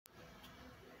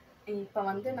இப்போ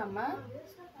வந்து நம்ம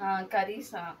கறி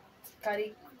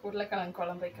உருளைக்கிழங்கு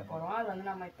குழம்பு வைக்க போகிறோம். அது வந்து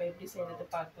நம்ம இப்போ எப்படி செய்கிறது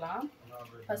பார்க்கலாம்.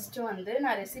 ஃபஸ்ட்டு வந்து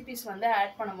நான் ரெசிபிஸ் வந்து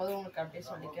ஆட் பண்ணும்போது உங்களுக்கு அப்படியே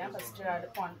சொல்லிக்கிறேன். ஃபஸ்ட்டு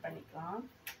அடுப்பு ஆன் பண்ணிக்கலாம்.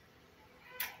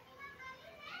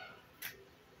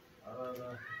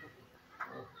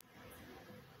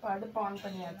 இப்போ அடுப்பு ஆன்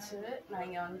பண்ணியாச்சு. நான்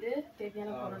இங்கே வந்து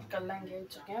தேவையான பொருட்கள்லாம் இங்கே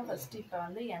வச்சுருக்கேன். ஃபஸ்ட்டு இப்போ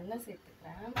வந்து எண்ணெய்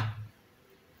சேர்த்துக்கிறேன்.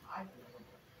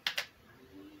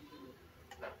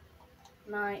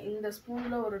 நான் இந்த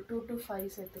ஸ்பூனில் ஒரு 2 to 5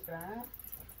 சேர்த்துக்கிறேன்.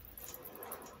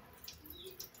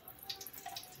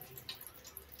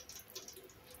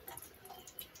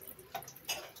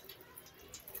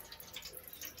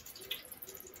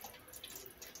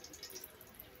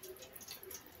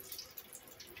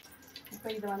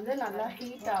 இப்போ இது வந்து நல்லா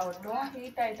ஹீட் ஆகட்டும்.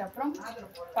 ஹீட் ஆகிட்ட அப்புறம்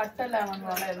பட்டை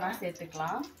லவங்கம் எல்லாம்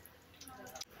சேர்த்துக்கலாம்.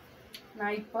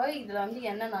 நான் இப்போ இதில் வந்து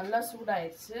எண்ணெய் நல்லா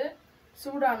சூடாயிடுச்சு.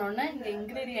 சூடானோடனே இந்த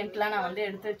இன்க்ரீடியண்ட்லாம் நான் வந்து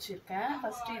எடுத்து வச்சுருக்கேன்.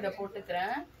 ஃபஸ்ட்டு இதை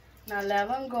போட்டுக்கிறேன். நான்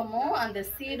லவங்கமும் அந்த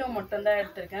சீடும் மட்டும்தான்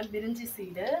எடுத்துருக்கேன், பிரிஞ்சி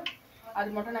சீடு.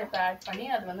 அது மட்டும் நான் இப்போ ஆட் பண்ணி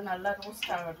அது வந்து நல்லா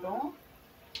ரோஸ்ட் ஆகட்டும்.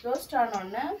 ரோஸ்ட்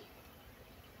ஆனோடனே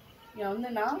இங்கே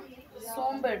வந்து நான்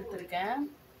சோம்பு எடுத்துருக்கேன்.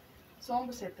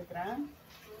 சோம்பு சேர்த்துக்கிறேன்.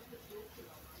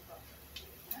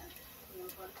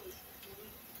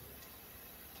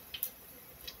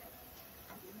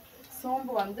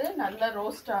 சோம்பு வந்து நல்லா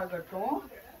ரோஸ்ட் ஆகட்டும்.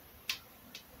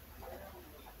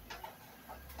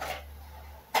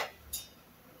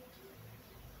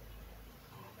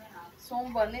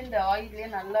 சோம்பு வந்து இந்த ஆயிலே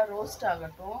நல்லா ரோஸ்ட்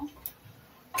ஆகட்டும்.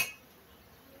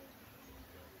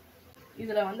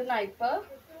 இதில் வந்து நான் இப்போ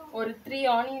ஒரு 3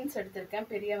 ஆனியன்ஸ் எடுத்திருக்கேன்,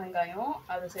 பெரிய வெங்காயம்.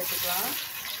 அதை சேர்த்துக்கலாம்.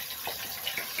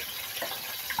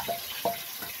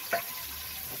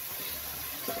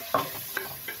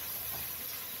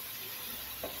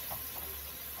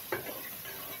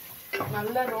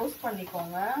 நல்லா ரோஸ்ட்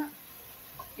பண்ணிக்கோங்க.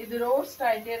 இது ரோஸ்ட்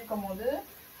ஆகிட்டே இருக்கும் போது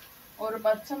ஒரு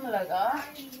பச்சை மிளகாய்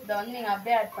இதை வந்து நீங்கள்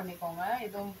அப்படியே ஆட் பண்ணிக்கோங்க,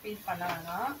 எதுவும் பீல் பண்ண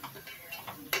வேணாம்.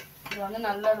 இது வந்து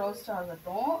நல்லா ரோஸ்ட்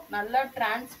ஆகட்டும். நல்லா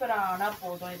டிரான்ஸ்ஃபர் ஆனால்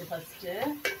போதும். இது ஃபஸ்ட்டு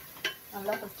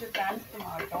நல்லா டிரான்ஸ்ஃபர்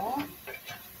ஆகட்டும்.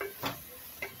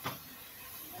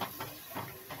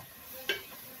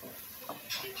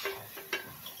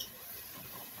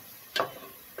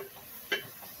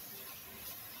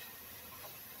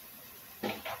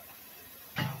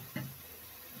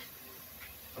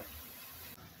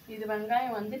 இது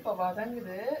வெங்காயம் வந்து இப்போ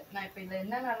வதங்குது. நான் இப்போ இதில்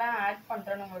என்னென்னலாம் ஆட்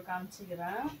பண்ணுறேன்னு உங்களுக்கு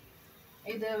காமிச்சிக்கிறேன்.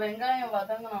 இது வெங்காயம்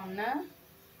வதங்கினோடனே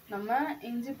நம்ம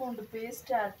இஞ்சி பூண்டு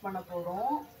பேஸ்ட் ஆட் பண்ண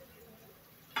போகிறோம்.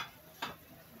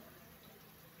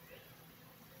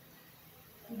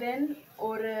 தென்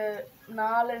ஒரு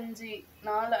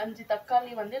 4-5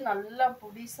 தக்காளி வந்து நல்லா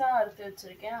புடிசாக அறுத்து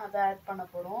வச்சுருக்கேன், அதை ஆட் பண்ண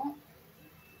போகிறோம்.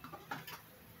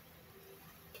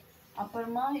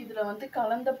 அப்புறமா இதில் வந்து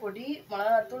கலந்த பொடி,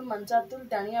 மிளகாத்தூள், மஞ்சாத்தூள்,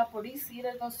 தனியா பொடி,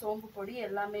 சீரகம், சோம்பு பொடி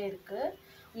எல்லாமே இருக்குது.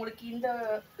 உங்களுக்கு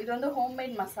இது வந்து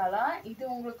ஹோம்மேட் மசாலா. இது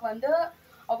உங்களுக்கு வந்து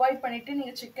அவாய்ட் பண்ணிவிட்டு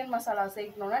நீங்கள் சிக்கன் மசாலா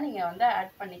சேர்க்கணுன்னா நீங்கள் வந்து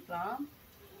ஆட் பண்ணிக்கலாம்.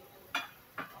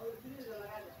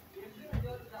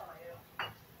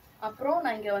 அப்புறம்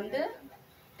நான் இங்கே வந்து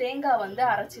தேங்காய் வந்து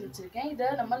அரைச்சி வச்சுருக்கேன். இதை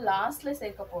நம்ம லாஸ்ட்டில்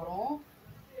சேர்க்க போகிறோம்.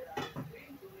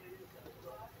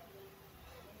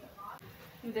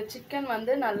 இந்த சிக்கன்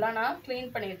வந்து நல்லா நான்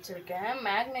க்ளீன் பண்ணி வச்சுருக்கேன்.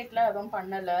 மேக்னேட்லாம் எதுவும்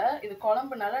பண்ணலை. இது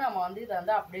குழம்புனால நம்ம வந்து இதை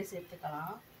வந்து அப்படியே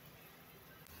சேர்த்துக்கலாம்.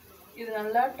 இது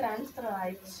நல்லா ட்ரான்ஸ்ஃபர்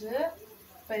ஆயிடுச்சு.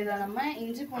 இப்போ இதில் நம்ம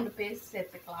இஞ்சி பூண்டு பேஸ்ட்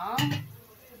சேர்த்துக்கலாம்.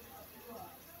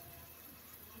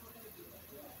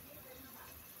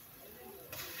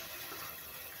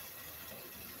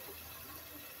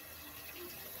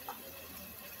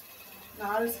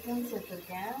 நாலு ஸ்பூன்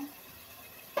சேர்த்துருக்கேன்.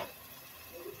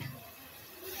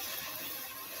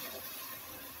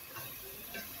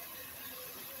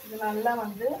 இது நல்லா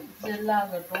வந்து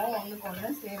ஜெல்லாகட்டும், ஒன்றுக்கு ஒன்று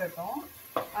சேரட்டும்.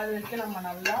 அது வரைக்கும் நம்ம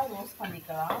நல்லா ரோஸ்ட்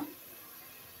பண்ணிக்கலாம்.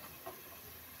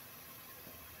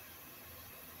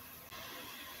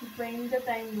 இப்போ இந்த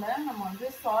டைமில் நம்ம வந்து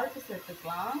சால்ட்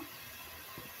சேர்த்துக்கலாம்.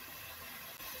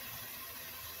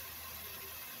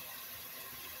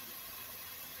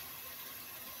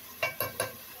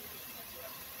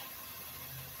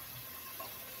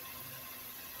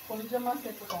 கொஞ்சமாக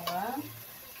சேர்த்துக்கோங்க.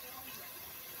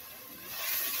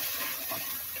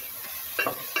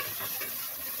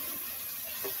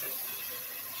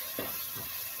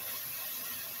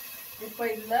 இப்போ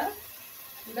இதில்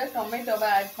இந்த டொமேட்டோவை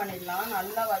ஆட் பண்ணிடலாம்.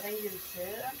 நல்லா வதங்கிருச்சு.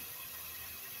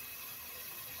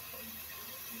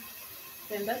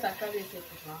 இந்த தக்காளியை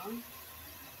சேர்த்துக்கலாம்.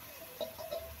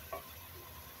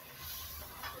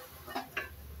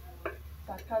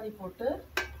 தக்காளி போட்டு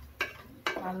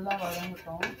நல்லா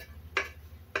வதங்கட்டும்.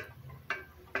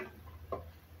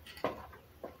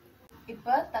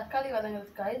 இப்போ தக்காளி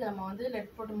வதங்கிறதுக்காக இதை நம்ம வந்து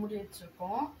லெட் போட்டு மூடி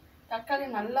வச்சுருக்கோம். தக்காளி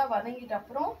நல்லா வதங்கிட்ட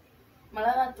அப்புறம்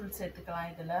மிளகாத்தூள்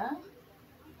சேர்த்துக்கலாம். இதில்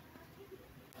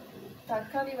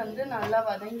தக்காளி வந்து நல்லா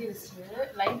வதங்கிருச்சு,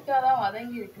 லைட்டாக தான்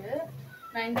வதங்கியிருக்கு.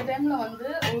 நான் இந்த டைமில் வந்து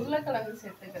உருளைக்கிழங்கு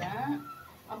சேர்த்துக்கிறேன்.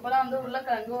 அப்போ தான் வந்து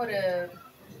உருளைக்கிழங்கு ஒரு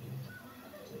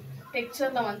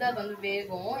டெக்ஸ்சரில் வந்து அது வந்து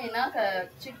வேகும். ஏன்னா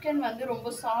சிக்கன் வந்து ரொம்ப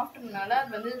சாஃப்ட்னால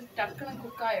அது வந்து டக்குன்னு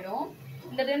குக் ஆகிடும்.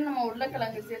 இந்த டைம் நம்ம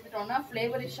உருளைக்கிழங்கு சேர்த்துட்டோம்னா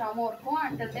ஃப்ளேவரிஷாகவும் இருக்கும்.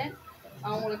 அண்ட் தென்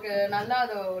அவங்களுக்கு நல்லா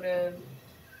அது ஒரு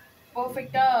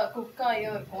பர்ஃபெக்டாக குக்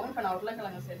ஆகியும் இருக்கும். இப்போ நான்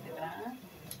உருளைக்கிழங்கு சேர்த்துக்கிறேன்.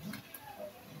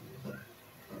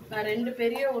 நான் 2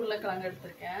 பெரிய உருளைக்கிழங்கு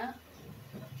எடுத்திருக்கேன்.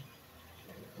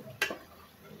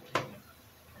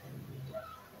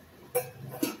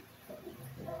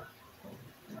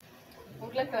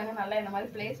 உருளைக்கிழங்கு நல்லா இந்த மாதிரி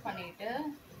பிளேஸ் பண்ணிட்டு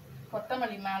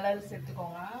கொத்தமல்லி மேலே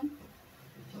சேர்த்துக்கோங்க.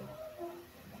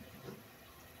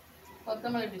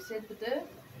 கொத்தமல்லி இப்படி சேர்த்துட்டு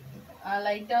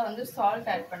லைட்டாக வந்து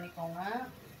சால்ட் ஆட் பண்ணிக்கோங்க.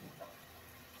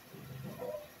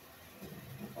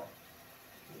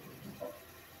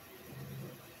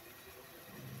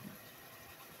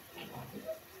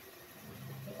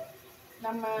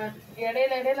 நம்ம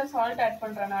இடையில சால்ட் ஆட்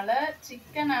பண்ணுறனால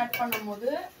சிக்கன் ஆட்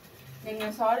பண்ணும்போது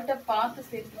நீங்கள் சால்ட்டை பார்த்து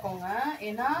சேர்த்துக்கோங்க.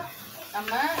 ஏன்னா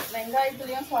நம்ம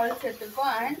வெங்காயத்துலேயும் சால்ட்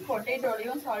சேர்த்துருக்கோம் அண்ட்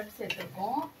பொட்டேட்டோலையும் சால்ட்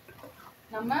சேர்த்துருக்கோம்.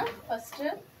 நம்ம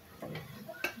ஃபஸ்ட்டு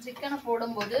சிக்கனை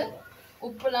போடும்போது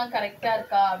உப்புலாம் கரெக்டாக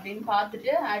இருக்கா அப்படின்னு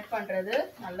பார்த்துட்டு ஆட் பண்ணுறது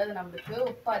நல்லது. நம்மளுக்கு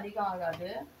உப்பு அதிகம்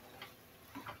ஆகாது.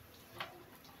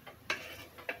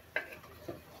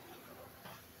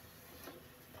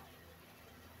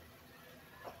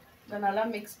 இதை நல்லா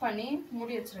மிக்ஸ் பண்ணி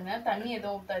மூடி வச்சுருங்க. தண்ணி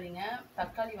எதுவும் ஊற்றாதீங்க.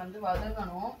 தக்காளி வந்து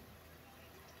வதங்கணும்.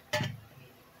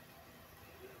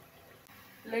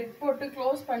 லெட் போட்டு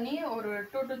க்ளோஸ் பண்ணி ஒரு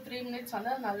 2 to 3 மினிட்ஸ்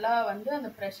வந்து நல்லா வந்து அந்த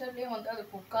ப்ரெஷர்லேயே வந்து அது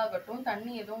குக் ஆகட்டும்.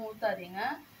 தண்ணி எதுவும் ஊற்றாதீங்க.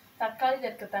 தக்காளியில்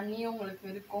இருக்க தண்ணியும் உங்களுக்கு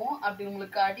இருக்கும். அப்படி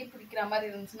உங்களுக்கு அடி பிடிக்கிற மாதிரி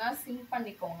இருந்துச்சுன்னா சிம்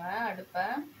பண்ணிக்கோங்க. அடுப்பை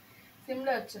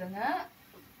சிம்மில் வச்சுருங்க.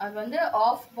 அது வந்து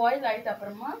ஆஃப் பாயில் ஆகிட்ட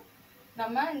அப்புறமா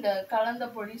நம்ம இந்த கலந்த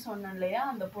பொடி சொன்னோம் இல்லையா,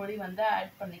 அந்த பொடி வந்து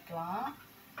ஆட் பண்ணிக்கலாம்.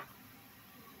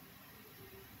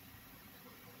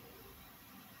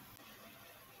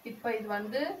 இப்போ இது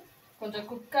வந்து கொஞ்சம்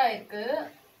குக் ஆயிருக்கு,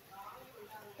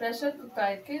 ப்ரெஷர் குக்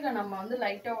ஆயிருக்கு. இதை நம்ம வந்து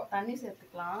லைட்டாக தண்ணி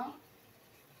சேர்த்துக்கலாம்.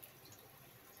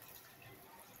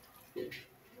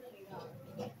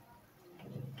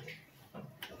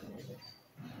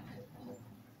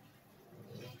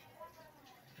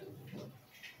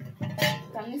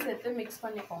 தண்ணி சேர்த்து மிக்ஸ்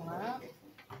பண்ணிக்கோங்க.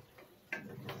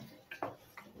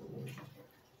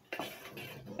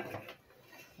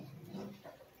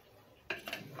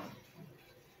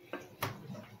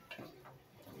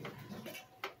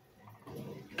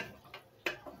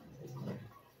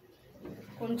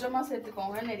 கொஞ்சமாக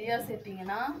சேர்த்துக்கோங்க. நிறையா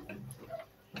சேர்த்திங்கன்னா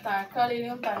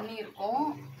தக்காளிலையும் தண்ணி இருக்கும்.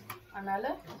 அதனால்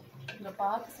இதை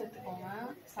பார்த்து சேர்த்துக்கோங்க.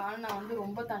 சால்னா வந்து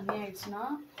ரொம்ப தண்ணி ஆயிடுச்சுன்னா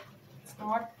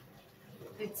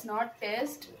இட்ஸ் நாட்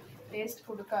டேஸ்ட்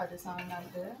கொடுக்காது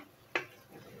சால்னாக்கு.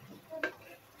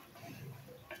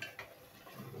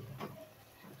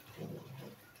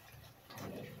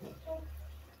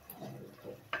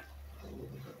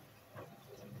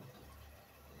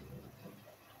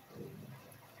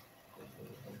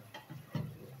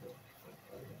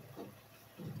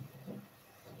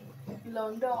 இதில்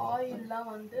வந்து ஆயிலெலாம்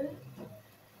வந்து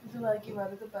இதுவாக்கி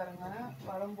வருது பாருங்க.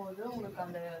 வரும்போது உங்களுக்கு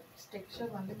அந்த டெக்ஸ்சர்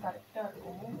வந்து கரெக்டாக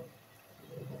இருக்கும்.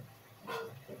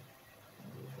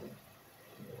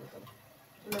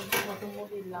 இதில் போட்டு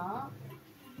மூடிடலாம்.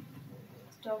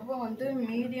 ஸ்டவ்வை வந்து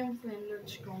மீடியம் ஃப்ளேமில்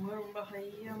வச்சுக்கோங்க. ரொம்ப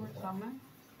ஹையாகவும் இல்லாமல்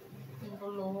ரொம்ப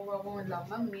லோவாகவும்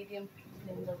இல்லாமல் மீடியம்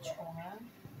ஃப்ளேமில் வச்சுக்கோங்க.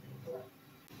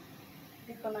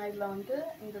 இப்போ நான் இதில் வந்து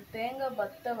இந்த தேங்காய்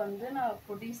பத்தை வந்து நான்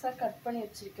பொடிசாக கட் பண்ணி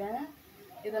வச்சுருக்கேன்.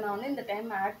 இதை நான் வந்து இந்த டைம்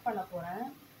ஆட் பண்ண போகிறேன்.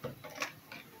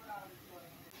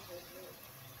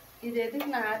 இது எதுக்கு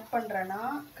நான் ஆட் பண்ணுறேன்னா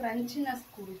க்ரன்ச்சினஸ்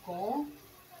கொடுக்கும்,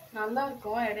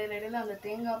 நல்லாயிருக்கும். இடையில அந்த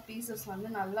தேங்காய் பீசஸ் வந்து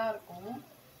நல்லாயிருக்கும்.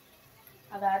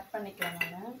 அதை ஆட் பண்ணிக்கிறேன்.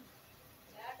 நான்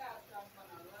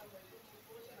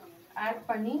ஆட்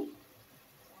பண்ணி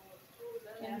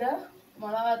இந்த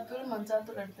மிளகாத்தூள்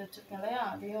மஞ்சாத்தூள் எடுத்து வச்சுருக்கேன் இல்லையா,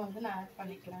 அதையும் வந்து நான் ஆட்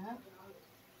பண்ணிக்கிறேன்.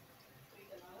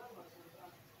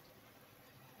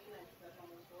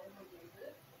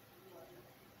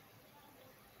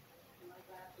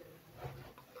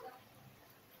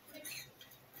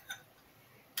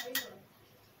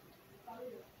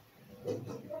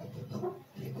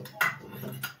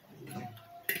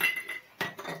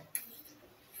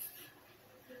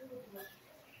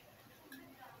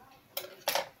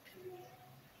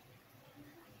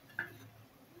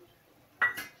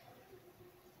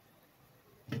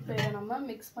 இப்போ இதை நம்ம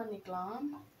மிக்ஸ் பண்ணிக்கலாம்.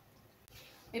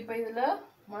 இப்போ இதில்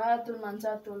மிளகாத்தூள்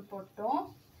மஞ்சாத்தூள் போட்டோம்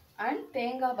அண்ட்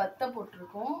தேங்காய் வத்தை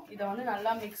போட்டிருக்கோம். இதை வந்து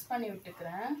நல்லா மிக்ஸ் பண்ணி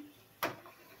விட்டுக்கிறேன்.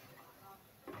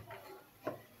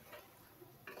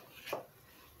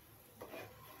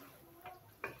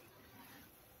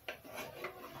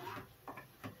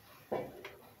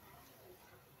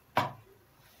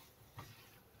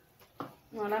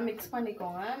 நல்லா மிக்ஸ்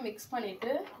பண்ணிக்கோங்க. மிக்ஸ்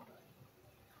பண்ணிவிட்டு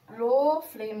லோ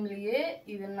ஃப்ளேம்லேயே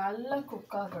இது நல்லா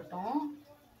குக் ஆகட்டும்.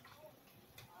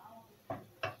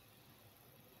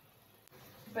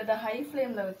 இப்போ இதை ஹை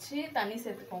ஃப்ளேமில் வச்சு தண்ணி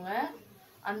சேர்த்துக்கோங்க.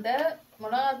 அந்த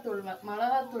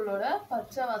மிளகாத்தூளோட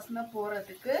பச்சை வாசனை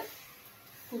போகிறதுக்கு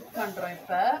குக் பண்ணுறோம்.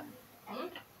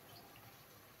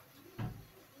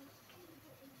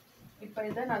 இப்போ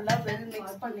இதை நல்லா வெல்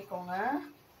மிக்ஸ் பண்ணிக்கோங்க.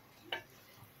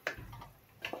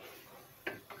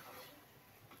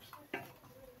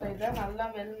 இப்போ இதை நல்லா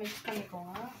வெல் மிக்ஸ்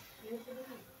பண்ணிக்கோங்க.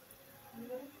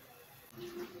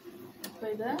 இப்போ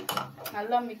இதை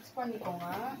நல்லா மிக்ஸ் பண்ணிக்கோங்க.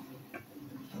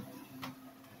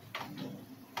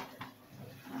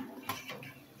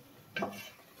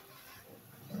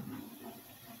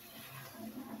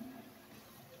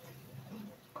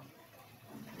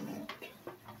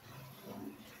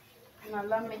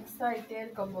 நல்லா மிக்ஸ் ஆகிட்டே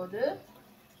இருக்கும்போது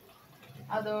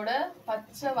அதோட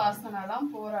பச்சை வாசனைலாம்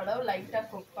போகிற அளவு லைட்டாக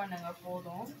குக் பண்ணுங்க,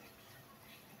 போதும்.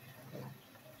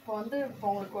 இப்போ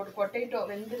உங்களுக்கு ஒரு பொட்டேட்டோ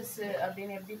வெந்துருச்சு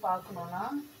அப்படின்னு எப்படி பார்க்கணுன்னா,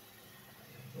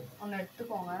 ஒன்று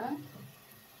எடுத்துக்கோங்க.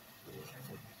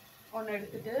 ஒன்று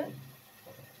எடுத்துட்டு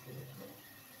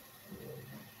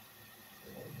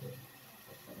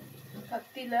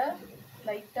கத்தியில்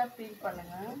லைட்டாக பீல்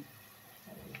பண்ணுங்க.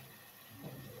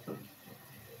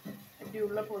 இப்படி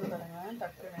உள்ள போது பாருங்க,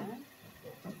 டக்குன்னு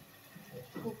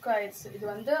குக் ஆயிடுச்சு. இது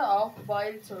வந்து ஆஃப்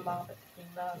பாயில் சொல்லுவாங்க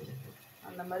பார்த்துக்கிங்களா,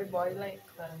 அந்த மாதிரி பாயிலாக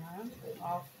இருக்கு பாருங்க.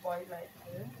 ஆஃப் பாயில்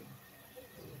ஆயிருக்கு.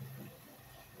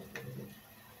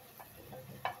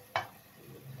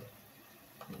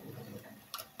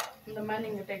 இந்த மாதிரி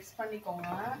நீங்கள் டெக்ஸ்ட்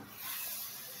பண்ணிக்கோங்க.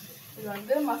 இது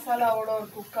வந்து மசாலாவோட ஒரு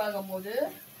குக் ஆகும்போது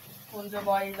கொஞ்சம்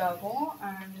பாயில் ஆகும்.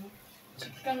 அண்ட்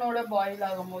சிக்கனோட பாயில்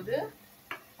ஆகும்போது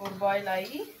ஒரு பாயில்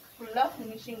ஆகி ஃபுல்லாக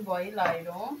ஃபினிஷிங் பாயில்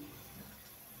ஆகிடும்.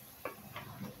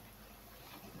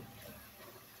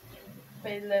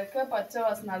 இப்போ இதில் இருக்க பச்சை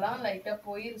வாசனைலாம் லைட்டாக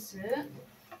போயிடுச்சு.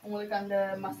 உங்களுக்கு அந்த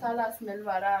மசாலா ஸ்மெல்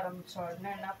வர ஆரம்பித்த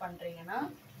உடனே என்ன பண்ணுறீங்கன்னா,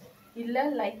 இல்லை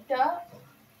லைட்டாக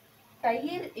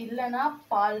தயிர் இல்லைன்னா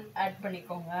பால் ஆட்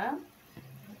பண்ணிக்கோங்க.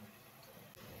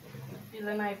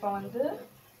 இதில் நான் இப்போ வந்து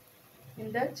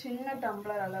இந்த சின்ன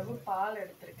டம்ளர் அளவு பால்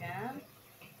எடுத்திருக்கேன்.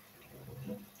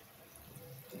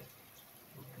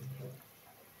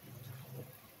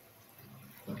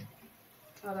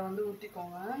 அதை வந்து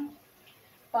ஊற்றிக்கோங்க.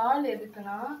 பால்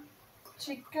எதுக்குன்னா,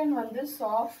 சிக்கன் வந்து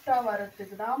சாஃப்டாக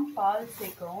வரத்துக்கு தான் பால்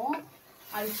சேர்க்குறோம்.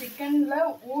 அது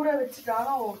சிக்கனில் ஊற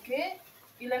வச்சுட்டாலும் ஓகே,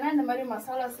 இல்லைன்னா இந்த மாதிரி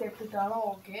மசாலா சேர்த்துட்டாலும்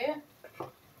ஓகே.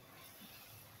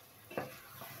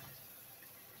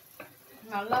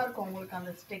 நல்லாயிருக்கும், உங்களுக்கு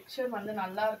அந்த டெக்ஸ்சர் வந்து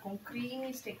நல்லாயிருக்கும்,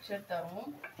 க்ரீமி டெக்ஸ்சர் தரும்.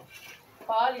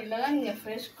 பால் இல்லைன்னா நீங்கள்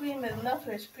ஃப்ரெஷ் க்ரீம் இருந்தால்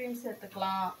ஃப்ரெஷ் க்ரீம்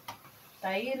சேர்த்துக்கலாம்,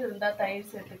 தயிர் இருந்தால்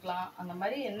தயிர் சேர்த்துக்கலாம். அந்த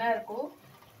மாதிரி என்ன இருக்கோ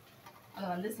அதை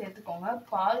வந்து சேர்த்துக்கோங்க.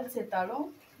 பால் சேர்த்தாலும்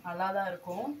நல்லா தான்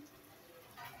இருக்கும்.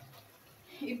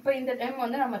 இப்போ இந்த டைம்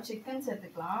வந்து நம்ம சிக்கன்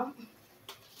சேர்த்துக்கலாம்.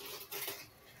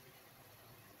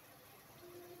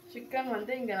 சிக்கன்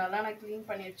வந்து இங்கே நல்லா நான் க்ளீன்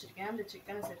பண்ணி வச்சுருக்கேன். அந்த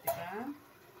சிக்கனை சேர்த்துக்கிறேன்.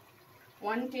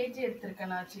 1 kg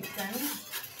எடுத்திருக்கேன் நான் சிக்கன்.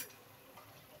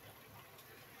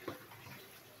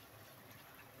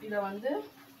 இதை வந்து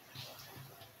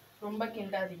ரொம்ப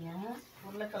கிண்டாதீங்க,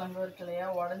 உருளைக்கிழங்கு இருக்கு இல்லையா,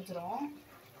 உடஞ்சிரும்.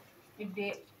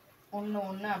 இப்படியே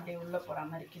ஒன்று அப்படியே உள்ளே போகிற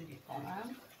மாதிரி கிண்டிக்கோங்க.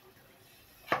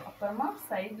 அப்புறமா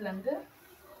சைட்லேருந்து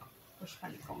புஷ்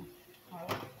பண்ணிக்கோங்க.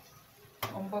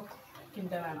 ரொம்ப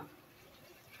கிண்ட வேணாம்.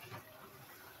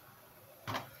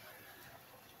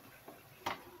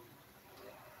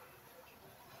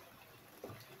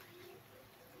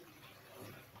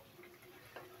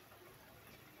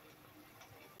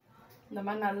 இந்த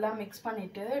மாதிரி நல்லா மிக்ஸ்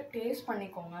பண்ணிவிட்டு டேஸ்ட்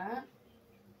பண்ணிக்கோங்க.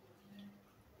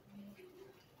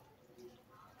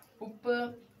 உப்பு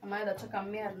இந்த மாதிரி ஏதாச்சும்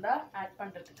கம்மியாக இருந்தால் ஆட்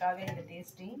பண்ணுறதுக்காக இந்த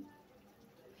டேஸ்டிங்.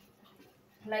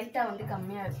 லைட்டாக வந்து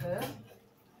கம்மியாக இருக்குது,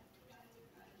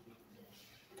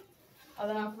 அதை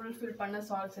நான் ஃபுல்ஃபில் பண்ண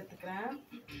சால்ட் சேர்த்துக்கிறேன்.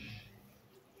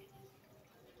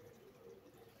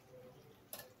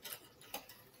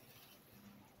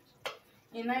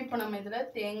 ஏன்னா இப்போ நம்ம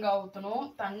இதில் தேங்காய் ஊற்றணும்,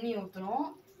 தண்ணி ஊற்றணும்,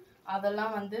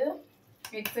 அதெல்லாம் வந்து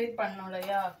எக்ஸைட் பண்ணோம்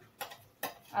இல்லையா,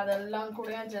 அதெல்லாம்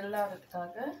கூட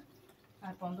ஜெல்லாகிறதுக்காக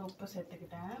நான் இப்போ வந்து உப்பு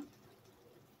சேர்த்துக்கிட்டேன்.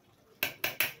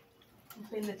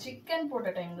 இப்போ இந்த சிக்கன் போட்ட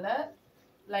டைமில்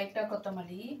லைட்டாக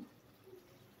கொத்தமல்லி.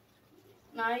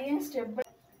 நான் ஏன்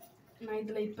நான்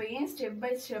இதில் இப்போ ஏன் ஸ்டெப்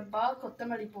பை ஸ்டெப்பாக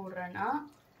கொத்தமல்லி போடுறேன்னா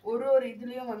ஒரு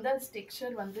இதுலேயும் வந்து அது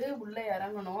டெக்ஸ்சர் வந்து உள்ளே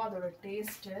இறங்கணும் அதோட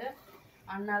டேஸ்ட்டு.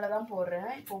 அதனால தான்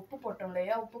போடுறேன். இப்போ உப்பு போட்டோம்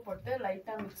இல்லையா, உப்பு போட்டு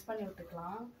லைட்டாக மிக்ஸ் பண்ணி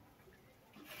விட்டுக்கலாம்.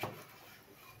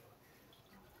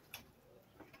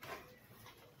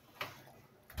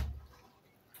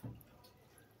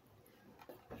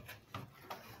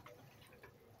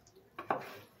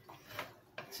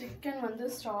 சிக்கன் வந்து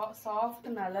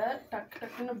சாஃப்ட்னால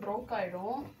டக்குன்னு ப்ரோக்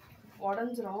ஆகிடும்,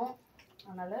 உடஞ்சிரும்.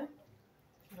 அதனால்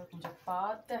இதை கொஞ்சம்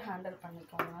பார்த்து ஹேண்டில்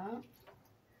பண்ணிக்கோங்க.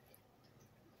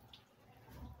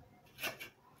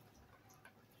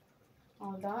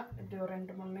 அவ்வளோதான், இப்படி ஒரு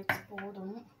 2-3 மிக்ஸ்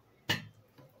போதும்.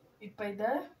 இப்போ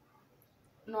இதை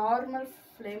நார்மல்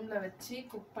ஃப்ளேமில் வச்சு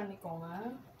குக் பண்ணிக்கோங்க.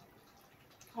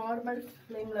 நார்மல்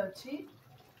ஃப்ளேமில் வச்சு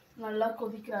நல்லா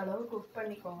கொதிக்கிற அளவு குக்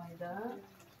பண்ணிக்கோங்க. இதை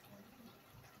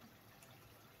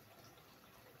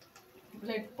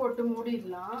லெட் போட்டு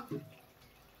மூடிடலாம்.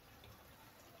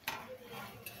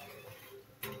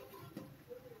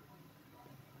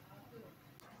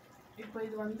 இப்போ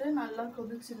இது வந்து நல்லா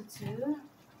கொதிச்சிருச்சு.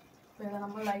 இப்போ இதை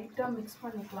நம்ம லைட்டாக மிக்ஸ்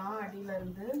பண்ணிக்கலாம்.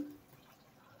 அடியிலேருந்து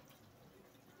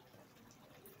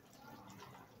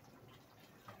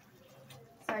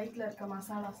சைடில் இருக்க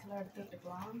மசாலாஸ்லாம்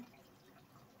எடுத்துக்கலாம்.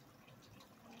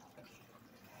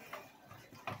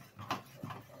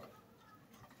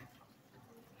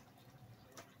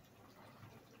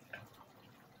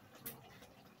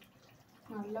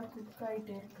 நல்லா குக்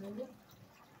ஆகிட்டே இருக்குது.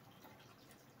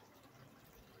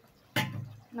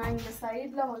 நான் இந்த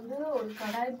சைடில் வந்து ஒரு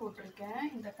கடாய் போட்டிருக்கேன்.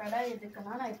 இந்த கடாய்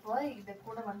எதுக்குன்னா, நான் இப்போ இது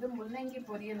கூட வந்து முள்ளங்கி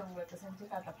பொரியல் உங்களுக்கு செஞ்சு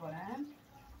காட்ட போகிறேன்.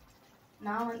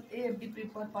 நான் வந்து எப்படி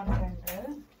ப்ரிப்பேர் பண்ணுறேன்ட்டு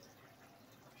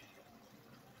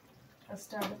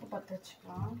ஃபஸ்ட்டு அடுப்பு பற்ற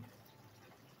வச்சுக்கலாம்.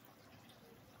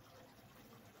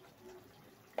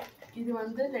 இது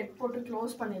வந்து லெட் போட்டு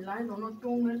க்ளோஸ் பண்ணிடலாம். இது இன்னும்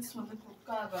 2 மினிட்ஸ் வந்து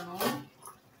குக் ஆகணும்.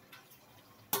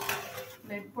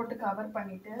 லெட் போட்டு கவர்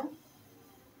பண்ணிவிட்டு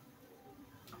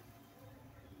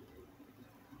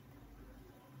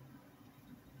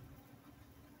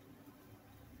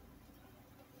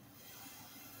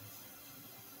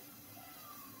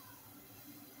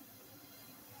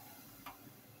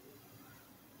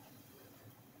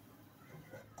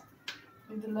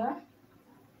இதில்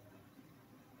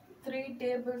 3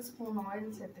 டேபிள் ஸ்பூன்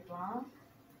ஆயில் சேர்த்துக்கலாம்.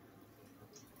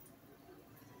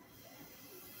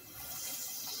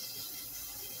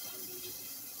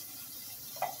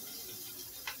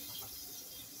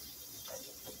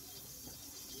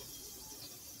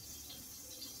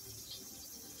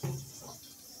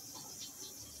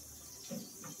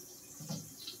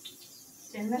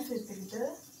 எண்ணெய் சேர்த்துக்கிட்டு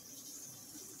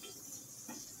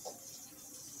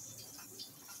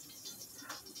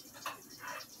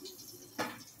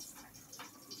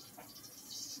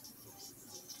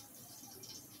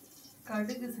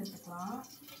கடுகு சேர்த்துக்கலாம்.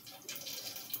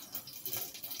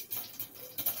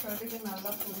 கடுகு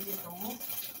நல்லா பொரியட்டும்.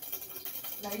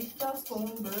 லைட்டாக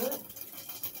சோம்பு,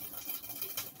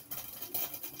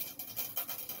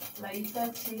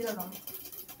 லைட்டாக சீரகம்,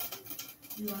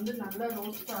 இது வந்து நல்லா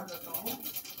ரோஸ்ட் ஆகட்டும்.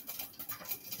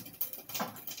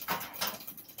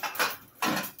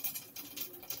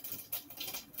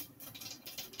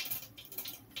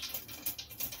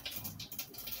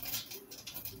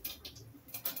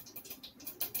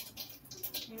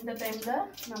 இந்த டைமில்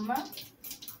நம்ம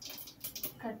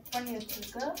கட் பண்ணி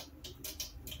வச்சுருக்க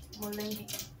முள்ளங்கி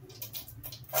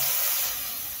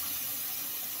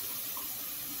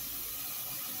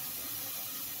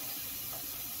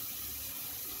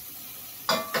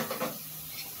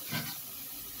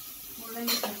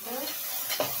போட்டு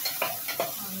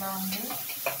நல்லா வந்து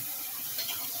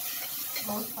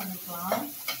க்ளோஸ் பண்ணிக்கலாம்.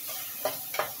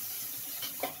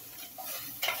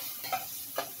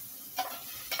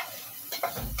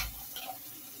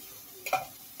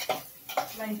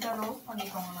 லைட்டாக ரோஸ்ட்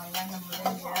பண்ணிக்கோங்க நல்லா இந்த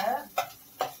முள்ளங்கியை.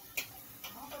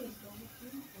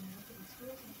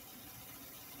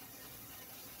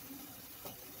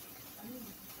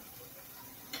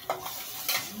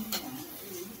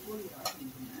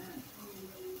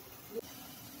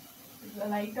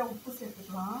 இதில் லைட்டாக உப்பு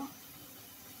சேர்த்துக்கலாம்.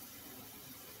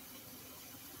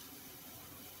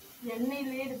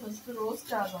 எண்ணெயிலே இது ஃபஸ்ட்டு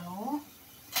ரோஸ்ட் ஆகணும்.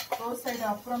 ரோஸ்ட் ஆகிட்டு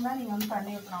அப்புறம் தான் நீங்கள் வந்து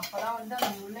தண்ணி ஊற்றணும். அப்போ தான் வந்து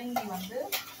அந்த முள்ளங்கி வந்து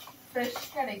ஃப்ரெஷ்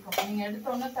கிடைக்கும். நீங்கள்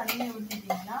எடுத்தோன்னே தண்ணி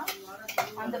ஊற்றிட்டீங்கன்னா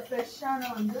அந்த ஃப்ரெஷ்ஷான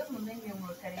வந்து முள்ளங்கி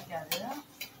உங்களுக்கு கிடைக்காது.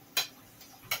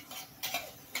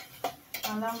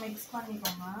 நல்லா மிக்ஸ்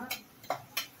பண்ணிக்கோங்க.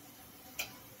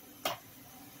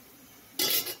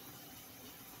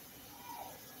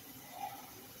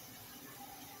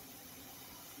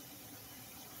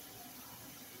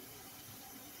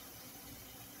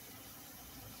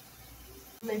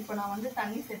 இல்லை இப்போ நான் வந்து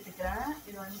தண்ணி சேர்த்துக்கிறேன்.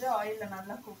 இது வந்து ஆயிலில்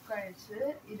நல்லா குக் ஆயிடுச்சு.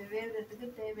 இது வேகிறதுக்கு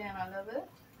தேவையான அளவு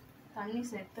தண்ணி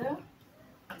சேர்த்து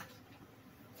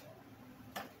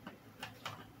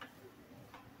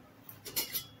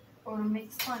ஒரு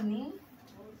மிக்ஸ் பண்ணி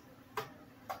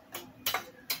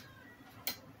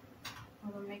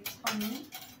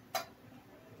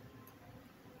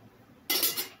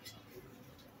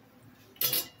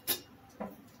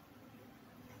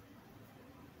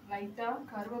லைட்டாக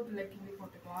கருவேப்பிலை கிள்ளி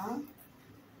போட்டுக்கலாம்.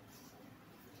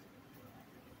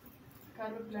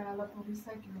 கருவேப்பிலை நல்லா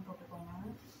பொடிசாக கிள்ளி போட்டுக்கோங்க.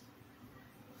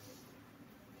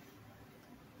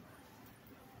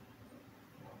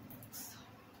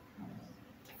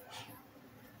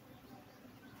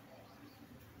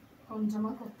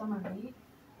 கொஞ்சமாக கொத்தமல்லி,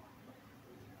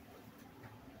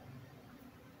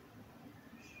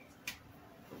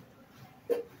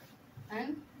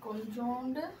 அண்ட்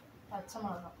கொஞ்சோண்டு பச்சை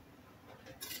மிளகாய்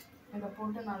இதை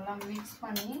போட்டு நல்லா மிக்ஸ்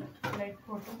பண்ணி பிளேட்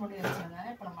போட்டு மூடி வச்சுருங்க.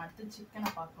 இப்போ நம்ம அடுத்து சிக்கனை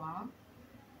பார்க்கலாம்.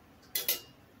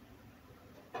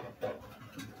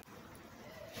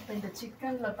 இப்போ இந்த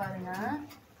சிக்கனில் பாருங்கள்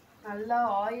நல்லா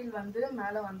ஆயில் வந்து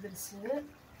மேலே வந்துருச்சு.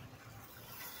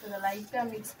 இதை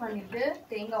லைட்டாக மிக்ஸ் பண்ணிவிட்டு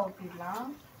தேங்காய் ஊற்றிடலாம்.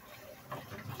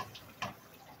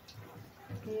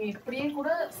 நீங்கள் இப்படியே கூட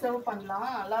சர்வ் பண்ணலாம்,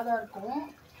 நல்லா தான் இருக்கும்.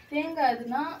 தேங்காய்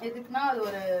எதுக்குன்னா அது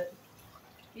ஒரு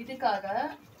இதுக்காக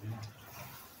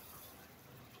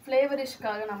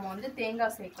ஃப்ளேவரிஷ்காக நம்ம வந்து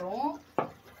தேங்காய் சேர்க்குறோம்.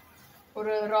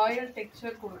 ஒரு ராயல்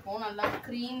டெக்ஸ்சர் கொடுக்கும், நல்லா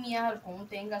க்ரீமியாக இருக்கும்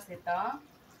தேங்காய் சேர்த்தா.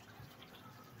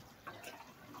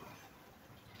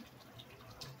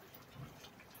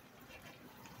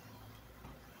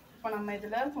 இப்போ நம்ம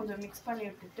இதில் கொஞ்சம் மிக்ஸ் பண்ணி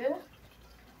விட்டுட்டு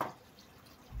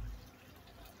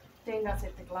தேங்காய்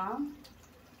சேர்த்துக்கலாம்.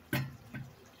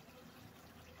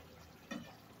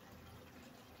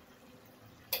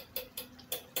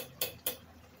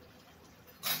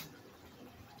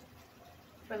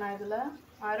 இப்போ நான் இதில்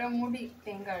அரை மூடி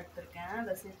தேங்காய் எடுத்திருக்கேன்,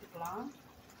 அதை சேர்த்துக்கலாம்.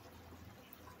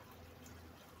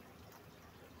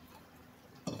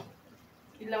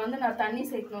 இதில் வந்து நான் தண்ணி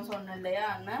சேர்க்கணும் சொன்னேன் இல்லையா,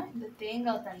 ஆனால் இந்த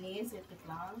தேங்காய் தண்ணியே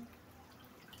சேர்த்துக்கலாம்.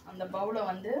 அந்த பவுலை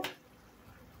வந்து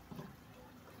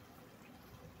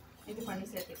இது பண்ணி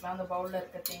சேர்த்துக்கலாம். அந்த பவுலில்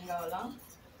இருக்க தேங்காவெல்லாம்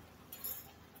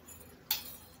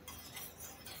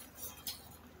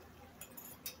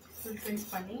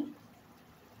ஃபில்ட்ரைஸ் பண்ணி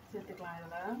சேர்த்துக்கலாம்.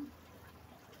 இதில்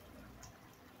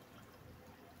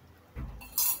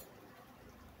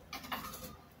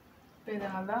இப்போ இதை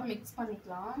நல்லா மிக்ஸ்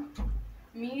பண்ணிக்கலாம்.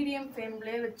 மீடியம்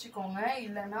ஃப்ளேம்லேயே வச்சுக்கோங்க,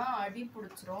 இல்லைன்னா அடி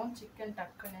பிடிச்சிரும் சிக்கன்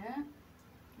டக்குன்னு.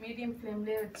 மீடியம்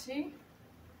ஃப்ளேம்லேயே வச்சு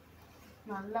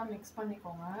நல்லா மிக்ஸ்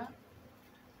பண்ணிக்கோங்க.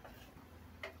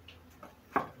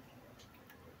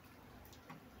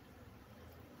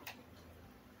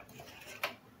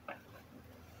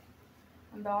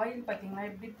 அந்த ஆயில் பார்த்தீங்கன்னா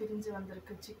எப்படி பிரிஞ்சு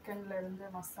வந்திருக்கு சிக்கன்ல இருந்து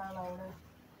மசாலாவோட.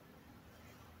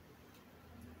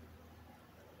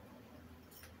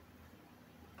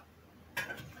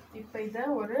 இப்போ இதை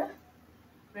ஒரு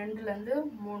 2லேருந்து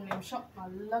 3 நிமிஷம்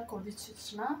நல்லா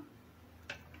கொதிச்சிச்சுன்னா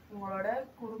உங்களோட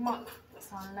குருமா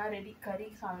சால்னா ரெடி, கறி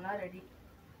சால்னா ரெடி.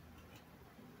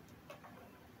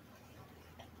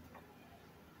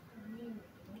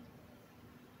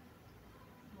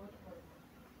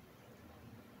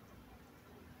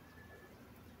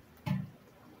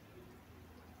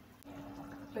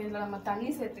 இப்போ இதில் நம்ம தண்ணி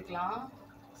சேர்த்துக்கலாம்.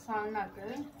 சால்னாக்கு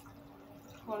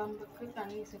குழம்புக்கு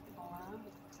தண்ணி சேர்த்துக்கோங்க.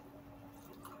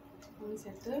 தண்ணி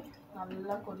சேர்த்து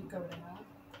நல்லா கொதிக்க விடுங்க.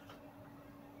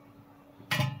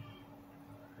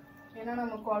 ஏன்னா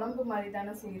நம்ம குழம்பு மாதிரி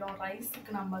தானே செய்கிறோம்,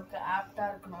 ரைஸுக்கு நமக்கு ஆப்டாக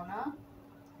இருக்கணும்னா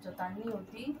கொஞ்சம் தண்ணி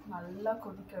ஊற்றி நல்லா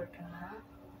கொதிக்க விட்டுருங்க.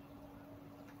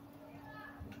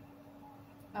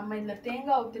 நம்ம இதில்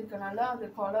தேங்காய் ஊற்றிருக்கனால அது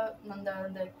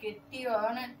அந்த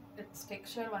கெட்டியான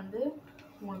டெக்ஸ்சர் வந்து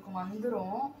உங்களுக்கு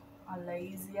வந்துடும், அதில்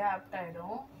ஈஸியாக ஆப்ட்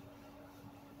ஆகிடும்.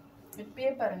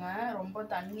 இப்பயே பாருங்கள் ரொம்ப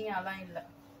தண்ணியாலாம் இல்லை,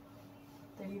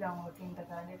 தெரியுதா உங்களுக்கு? இந்த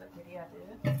கரண்டியில் தெரியாது.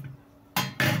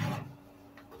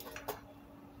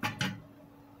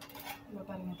 இங்கே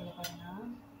பாருங்கள், இதில் பாருங்கள்,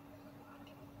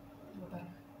 இங்கே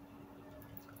பாருங்கள்,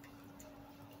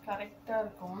 கரெக்டாக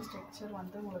இருக்கும் ஸ்ட்ரக்சர்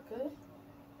வந்து உங்களுக்கு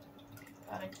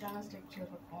கரெக்டான ஸ்ட்ரக்சர்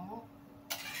இருக்கும்.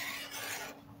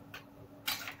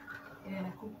 இது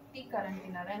எனக்கு குட்டி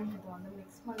கரண்டினால எனக்கு இது வந்து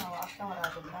மிக்ஸ் பண்ண வாசம்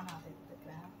வராதுன்னு தான் நான் அதை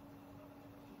எடுத்துக்கிறேன்.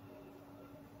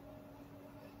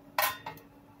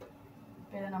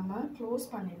 இப்போ இதை நம்ம க்ளோஸ்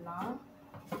பண்ணிடலாம்.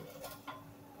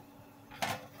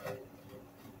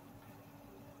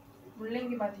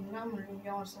 முள்ளங்கி பார்த்தீங்கன்னா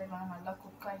முள்ளங்கியும் ஒரு சைட்லாம் நல்லா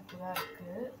குக் ஆகிட்டு தான்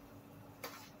இருக்குது.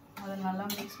 அதை நல்லா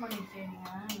மிக்ஸ் பண்ணிட்டே இருங்க,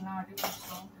 நல்லா அடி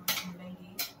பிடிச்சோம்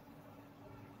முள்ளங்கி.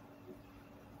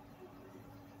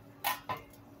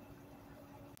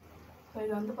 1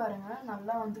 இது வந்து பாருங்கள்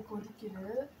நல்லா வந்து கொதிக்குது.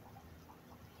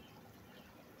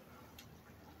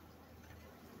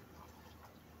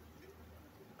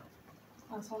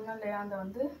 நான் சொன்னேன் இல்லையா, அந்த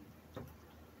வந்து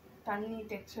தண்ணி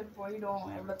டெக்ஸ்சர் போயிடும்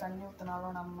எவ்வளோ தண்ணி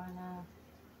ஊற்றினாலும். நம்மன்னு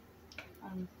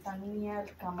அந்த தண்ணியாக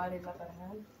இருக்க மாதிரி இல்லை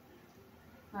பாருங்கள்,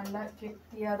 நல்லா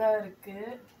கெட்டியாக தான் இருக்குது.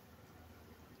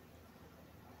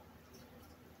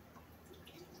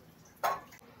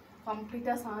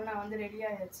 கம்ப்ளீட்டாக சால்னா வந்து ரெடி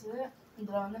ஆகிடுச்சு.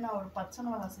 இதில் வந்து நான் ஒரு பச்சை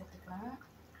மிளகாய் சேர்த்துக்கிறேன்.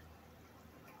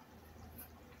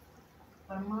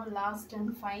 அப்புறமா லாஸ்ட்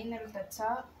அண்ட் ஃபைனல்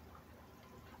டச்சாக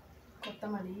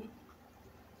கொத்தமல்லி.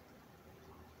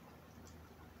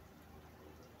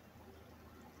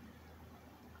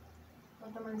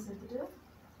 கொத்தமல்லி சேர்த்துட்டு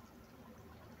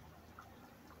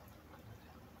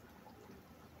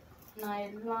நான்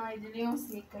எல்லா இதுலேயும்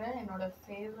சேர்க்குறேன் என்னோட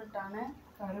ஃபேவரட்டான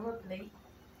கருவேப்பிலை.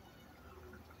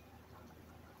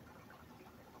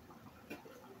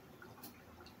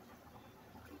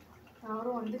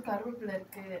 யாரும் வந்து கருவேப்பிலை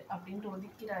இருக்குது அப்படின்ட்டு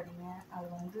ஒதுக்கிடாதீங்க. அது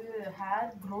வந்து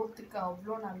ஹேர் க்ரோத்துக்கு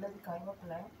அவ்வளோ நல்லது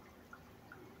கருவேப்பிலை.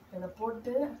 இதை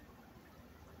போட்டு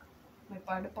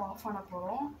இப்போ அடுப்பு ஆஃப் பண்ண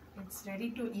போகிறோம். It's ready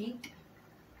to eat.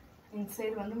 இந்த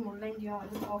சைடு வந்து முள்ளங்கியும்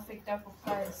வந்து பர்ஃபெக்டாக குக்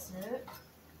ஆயிடுச்சு.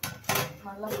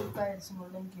 நல்லா குக் ஆயிடுச்சு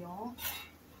முள்ளங்கியும்.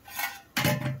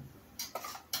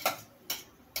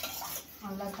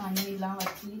 நல்லா தண்ணிலாம்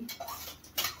வற்றி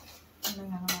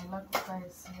முள்ளங்கி நல்லா குக்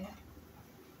ஆயிடுச்சு,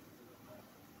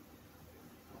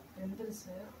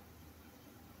 வெந்துருச்சு.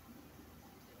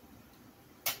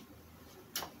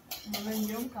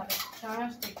 முள்ளங்கியும் கரெக்டான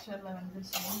டெக்ஸ்சரில்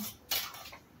வெந்துருச்சு.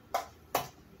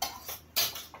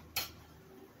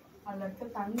 அதில் இருக்க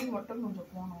தண்ணி மட்டும்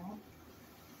கொஞ்சம் போகணும்.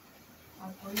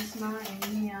 அது போயிடுச்சுன்னா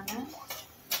எண்ணெயான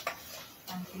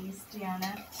அண்ட்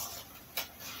டேஸ்டியான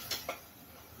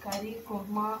கறி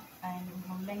குர்மா அண்ட்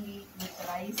முள்ளங்கி வித்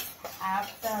ரைஸ்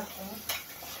ஆப்டாக இருக்கும்.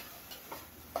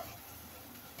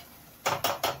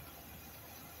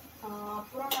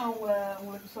 அப்புறம் நான்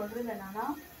உங்களுக்கு சொல்கிறது என்னென்னா,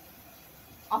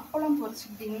 அப்பளம்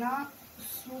பொரிச்சுக்கிட்டிங்கன்னா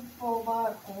சூப்பராக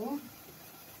இருக்கும்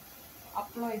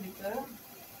அப்பளம். இதுக்கு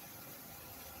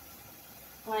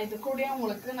நான் இது கூட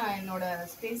உங்களுக்கு நான் என்னோடய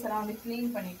ஸ்பேஸ் எல்லாம் வந்து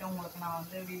க்ளீன் பண்ணிவிட்டு உங்களுக்கு நான்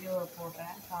வந்து வீடியோ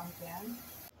போடுறேன், காமிக்கிறேன்.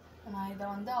 நான் இதை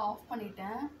வந்து ஆஃப்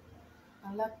பண்ணிட்டேன்.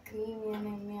 நல்லா க்ரீமியான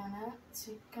எம்மியான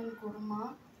சிக்கன் குருமா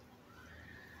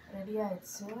ரெடி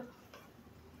ஆயிடுச்சு.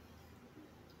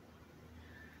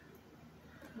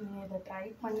 நீங்கள் இதை ட்ரை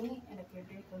பண்ணி எனக்கு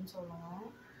எப்படி இருக்குன்னு சொல்லுங்கள்.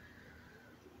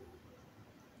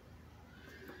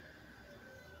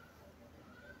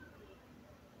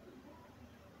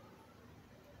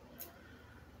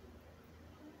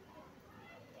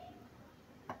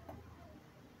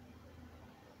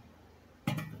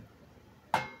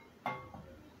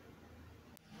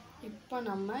 இப்போ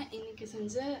நம்ம இன்றைக்கி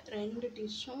செஞ்ச 2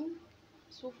 டிஷ்ஷும்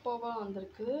சூப்பராக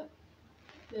வந்திருக்கு.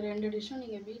 இந்த 2 டிஷ்ஷும்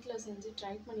நீங்கள் வீட்டில் செஞ்சு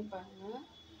ட்ரை பண்ணி பாருங்கள்.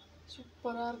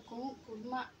 சூப்பராக இருக்கும்.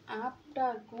 குருமா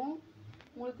ஆப்டாக இருக்கும்.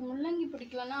 உங்களுக்கு முள்ளங்கி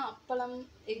பிடிக்கலன்னா அப்பளம்,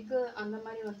 எக்கு அந்த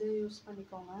மாதிரி வந்து யூஸ்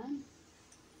பண்ணிக்கோங்க.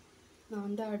 நான்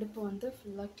வந்து அடுப்பு வந்து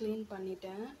ஃபுல்லாக க்ளீன்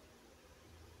பண்ணிட்டேன்.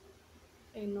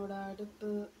 என்னோடய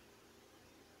அடுப்பு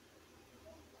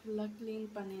ஃபுல்லாக க்ளீன்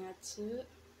பண்ணியாச்சு.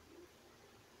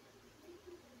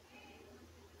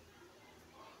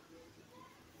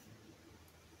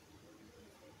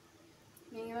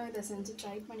 நீங்களும் இதை செஞ்சு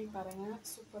ட்ரை பண்ணி பாருங்கள்,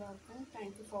 சூப்பராக இருக்கும்.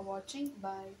 தேங்க்யூ ஃபார் வாட்சிங்.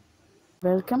 பாய்.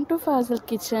 Welcome to Fazil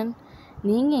kitchen.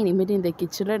 நீங்கள் இனிமேல் இந்த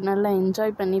கிச்சனில் நல்லா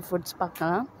என்ஜாய் பண்ணி ஃபுட்ஸ்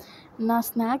பார்க்கலாம். நான்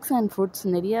ஸ்நாக்ஸ் அண்ட் ஃபுட்ஸ்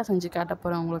நிறையா செஞ்சு காட்ட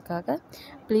போகிறேன் உங்களுக்காக.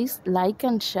 Please like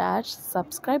and share,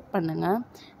 subscribe பண்ணுங்கள்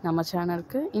நம்ம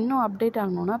சேனலுக்கு. இன்னும் அப்டேட்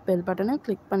ஆகணுன்னா பெல் பட்டனை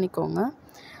கிளிக் பண்ணிக்கோங்க.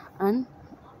 அண்ட்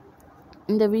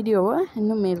இந்த வீடியோவை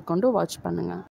இன்னும் மேற்கொண்டு வாட்ச் பண்ணுங்கள்.